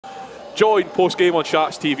Joined post-game on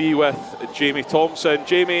Sharks TV with Jamie Thomson.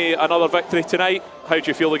 Jamie, another victory tonight. How do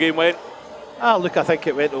you feel the game went? Look, I think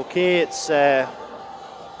it went okay. It's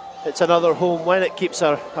another home win. It keeps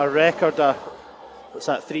our record, what's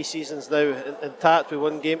that, 3 seasons now, intact with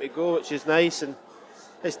 1 game to go, which is nice. And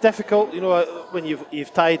it's difficult, you know, when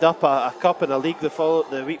you've tied up a cup and a league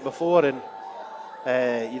the week before, and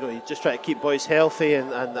you know, you just try to keep boys healthy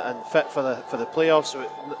and fit for the playoffs. So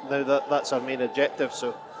now that's our main objective.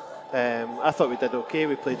 So I thought we did okay.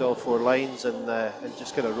 We played all 4 lines and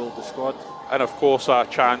just kind of rolled the squad. And of course, a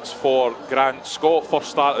chance for Grant Scott,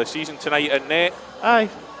 first start of the season tonight in net. Aye,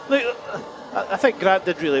 look, I think Grant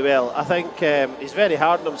did really well. I think he's very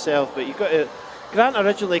hard on himself, but Grant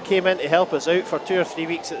originally came in to help us out for 2 or 3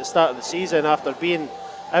 weeks at the start of the season after being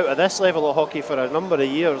out of this level of hockey for a number of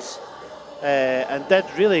years, and did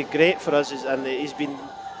really great for us. And he's been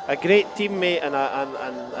a great teammate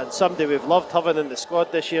and somebody we've loved having in the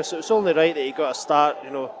squad this year. So it's only right that he got a start, you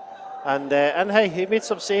know. And hey, he made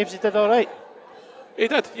some saves. He did all right. He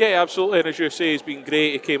did, yeah, absolutely. And as you say, he's been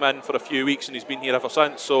great. He came in for a few weeks and he's been here ever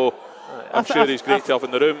since. So I'm sure he's great to have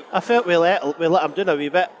in the room. I felt we let him down a wee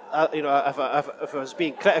bit. You know, if I was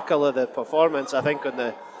being critical of the performance, I think on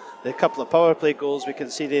the couple of power play goals we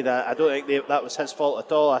conceded, I don't think that was his fault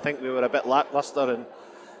at all. I think we were a bit lacklustre and,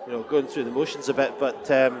 you know, going through the motions a bit. But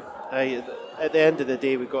at the end of the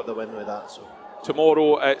day, we got the win with that. So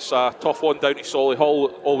tomorrow it's a tough one down to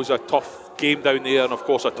Solihull. Always a tough game down there, and of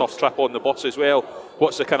course a tough trip on the bus as well.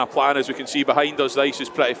 What's the kind of plan? As we can see behind us, the ice is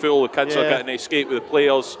pretty full. The kids are getting to escape with the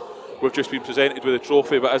players. We've just been presented with a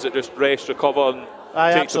trophy, but is it just rest, recover,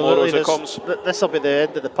 and take tomorrow as it comes? This will be the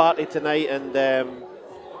end of the party tonight, and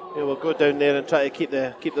you know, we'll go down there and try to keep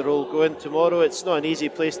the roll going tomorrow. It's not an easy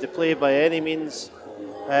place to play by any means.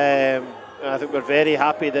 I think we're very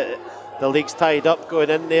happy that the league's tied up going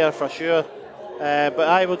in there for sure. But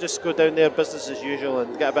I will just go down there business as usual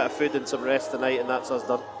and get a bit of food and some rest tonight, and that's us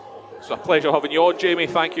done. It's a pleasure having you on, Jamie.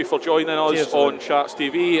 Thank you for joining us. Cheers, on Sharks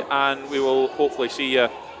TV, and we will hopefully see you.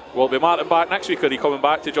 Will be Martin back next week, or are you coming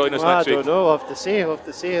back to join us next week? I don't know, I'll have to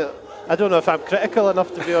see. I don't know if I'm critical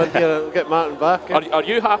enough to be on here and get Martin back. Are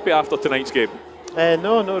you happy after tonight's game?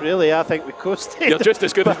 No, not really. I think we coasted. You're just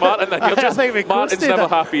as good as Martin, then. Martin's never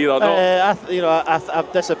happy either. No.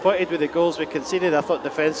 I'm disappointed with the goals we conceded. I thought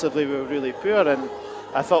defensively we were really poor, and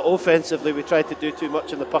I thought offensively we tried to do too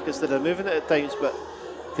much in the puck instead of moving it at times. But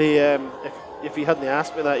if you hadn't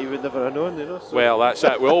asked me that, you would never have known, you know. So. Well, that's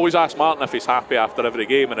it. We always ask Martin if he's happy after every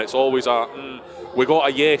game, and it's always we got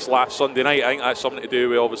a yes last Sunday night. I think that's something to do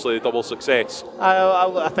with obviously the double success.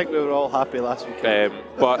 I think we were all happy last weekend.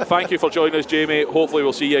 But thank you for joining us, Jamie. Hopefully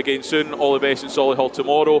we'll see you again soon. All the best in Solihull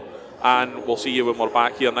tomorrow, and we'll see you when we're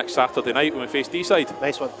back here next Saturday night when we face D-side.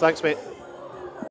 Nice one. Thanks, mate.